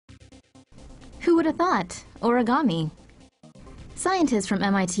Who would have thought? Origami. Scientists from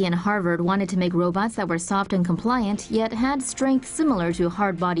MIT and Harvard wanted to make robots that were soft and compliant, yet had strength similar to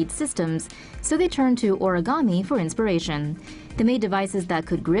hard-bodied systems, so they turned to origami for inspiration. They made devices that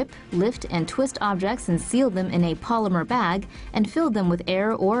could grip, lift, and twist objects and seal them in a polymer bag and filled them with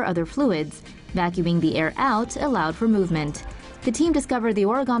air or other fluids. Vacuuming the air out allowed for movement. The team discovered the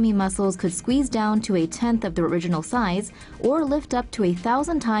origami muscles could squeeze down to 1/10 of their original size or lift up to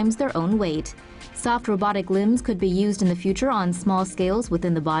 1,000 times their own weight. Soft robotic limbs could be used in the future on small scales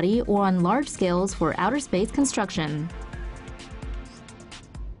within the body or on large scales for outer space construction.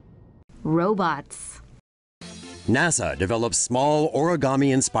 Robots. NASA develops small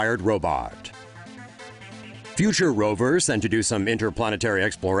origami-inspired robot. Future rovers sent to do some interplanetary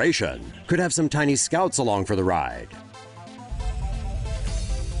exploration could have some tiny scouts along for the ride.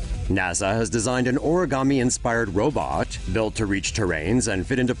 NASA has designed an origami-inspired robot built to reach terrains and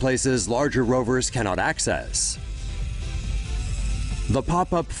fit into places larger rovers cannot access. The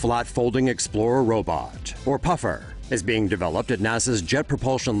pop-up flat-folding Explorer robot, or Puffer, is being developed at NASA's Jet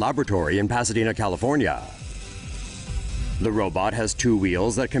Propulsion Laboratory in Pasadena, California. The robot has 2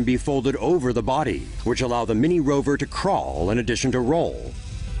 wheels that can be folded over the body, which allow the mini rover to crawl in addition to roll.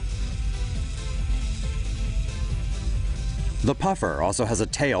 The Puffer also has a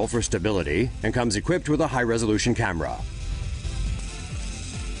tail for stability and comes equipped with a high-resolution camera.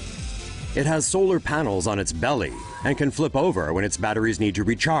 It has solar panels on its belly and can flip over when its batteries need to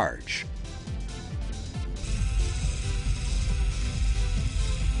recharge.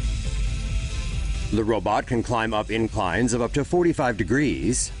 The robot can climb up inclines of up to 45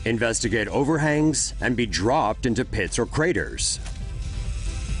 degrees, investigate overhangs, and be dropped into pits or craters.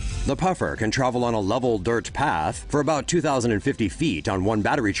 The Puffer can travel on a level dirt path for about 2,050 feet on one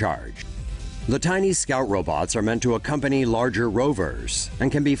battery charge. The tiny scout robots are meant to accompany larger rovers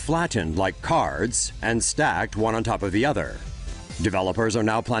and can be flattened like cards and stacked one on top of the other. Developers are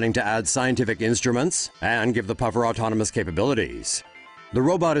now planning to add scientific instruments and give the Puffer autonomous capabilities. The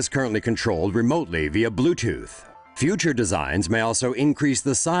robot is currently controlled remotely via Bluetooth. Future designs may also increase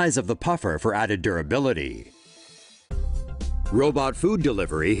the size of the Puffer for added durability. Robot food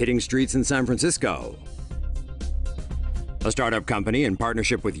delivery hitting streets in San Francisco. A startup company in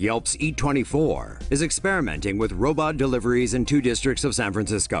partnership with Yelp's Eat24 is experimenting with robot deliveries in 2 districts of San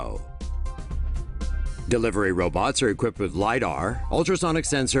Francisco. Delivery robots are equipped with LiDAR, ultrasonic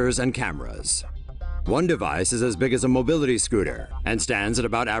sensors, and cameras. One device is as big as a mobility scooter and stands at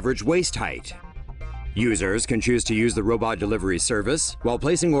about average waist height. Users can choose to use the robot delivery service while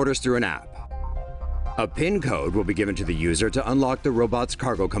placing orders through an app. A PIN code will be given to the user to unlock the robot's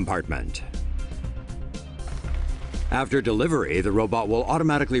cargo compartment. After delivery, the robot will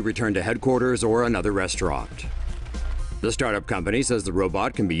automatically return to headquarters or another restaurant. The startup company says the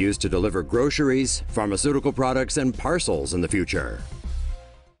robot can be used to deliver groceries, pharmaceutical products, and parcels in the future.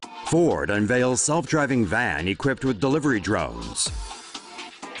 Ford unveils self-driving van equipped with delivery drones.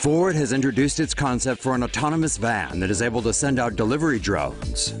 Ford has introduced its concept for an autonomous van that is able to send out delivery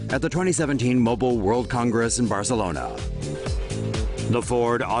drones at the 2017 Mobile World Congress in Barcelona. The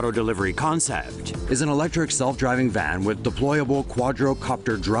Ford Auto Delivery concept is an electric self-driving van with deployable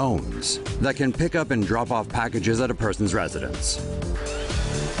quadrocopter drones that can pick up and drop off packages at a person's residence.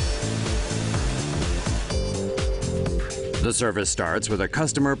 The service starts with a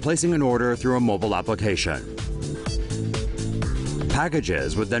customer placing an order through a mobile application.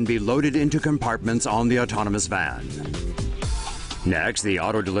 Packages would then be loaded into compartments on the autonomous van. Next, the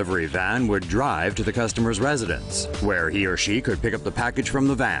auto delivery van would drive to the customer's residence, where he or she could pick up the package from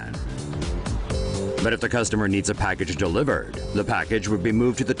the van. But if the customer needs a package delivered, the package would be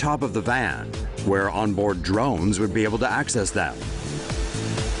moved to the top of the van, where onboard drones would be able to access them.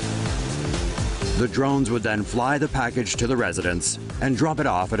 The drones would then fly the package to the residence and drop it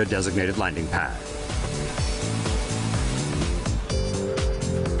off at a designated landing pad.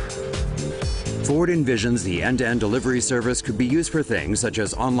 Ford envisions the end-to-end delivery service could be used for things such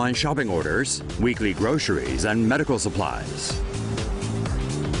as online shopping orders, weekly groceries, and medical supplies.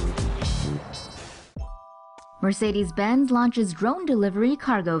 Mercedes-Benz launches drone delivery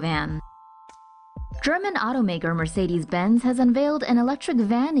cargo van. German automaker Mercedes-Benz has unveiled an electric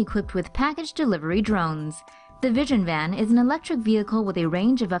van equipped with package delivery drones. The Vision van is an electric vehicle with a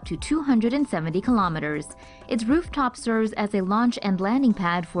range of up to 270 kilometers. Its rooftop serves as a launch and landing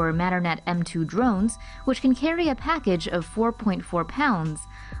pad for Matternet M2 drones, which can carry a package of 4.4 pounds.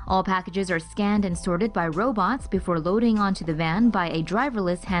 All packages are scanned and sorted by robots before loading onto the van by a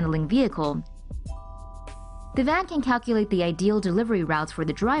driverless handling vehicle. The van can calculate the ideal delivery routes for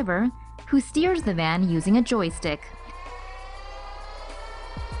the driver, who steers the van using a joystick.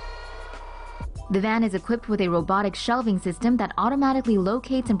 The van is equipped with a robotic shelving system that automatically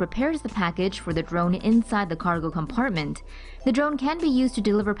locates and prepares the package for the drone inside the cargo compartment. The drone can be used to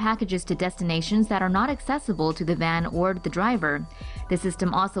deliver packages to destinations that are not accessible to the van or the driver. The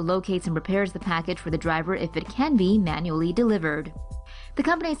system also locates and prepares the package for the driver if it can be manually delivered. The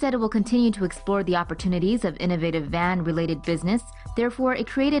company said it will continue to explore the opportunities of innovative van-related business. Therefore, it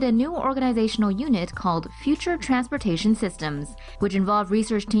created a new organizational unit called Future Transportation Systems, which involved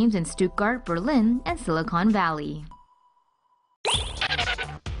research teams in Stuttgart, Berlin, and Silicon Valley.